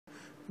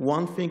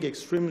one thing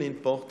extremely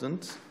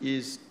important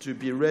is to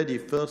be ready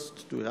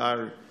first to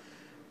hire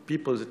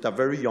people that are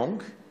very young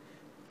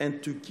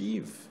and to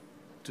give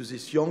to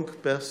this young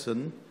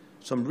person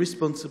some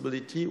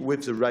responsibility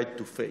with the right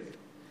to fail.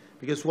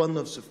 Because one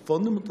of the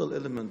fundamental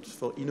elements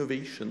for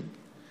innovation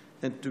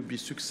and to be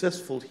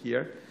successful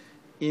here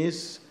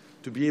is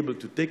to be able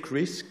to take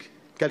risk,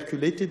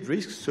 calculated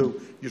risks, so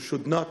you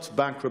should not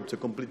bankrupt a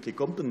completely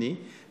company,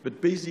 but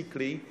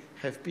basically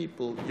have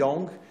people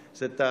young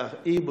that are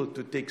able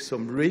to take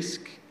some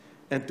risk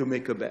and to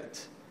make a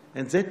bet.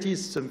 And that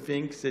is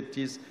something that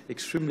is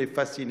extremely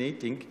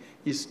fascinating,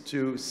 is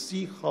to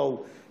see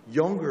how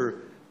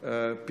younger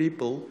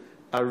people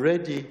are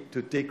ready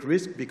to take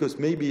risk because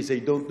maybe they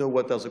don't know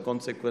what are the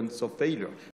consequences of failure.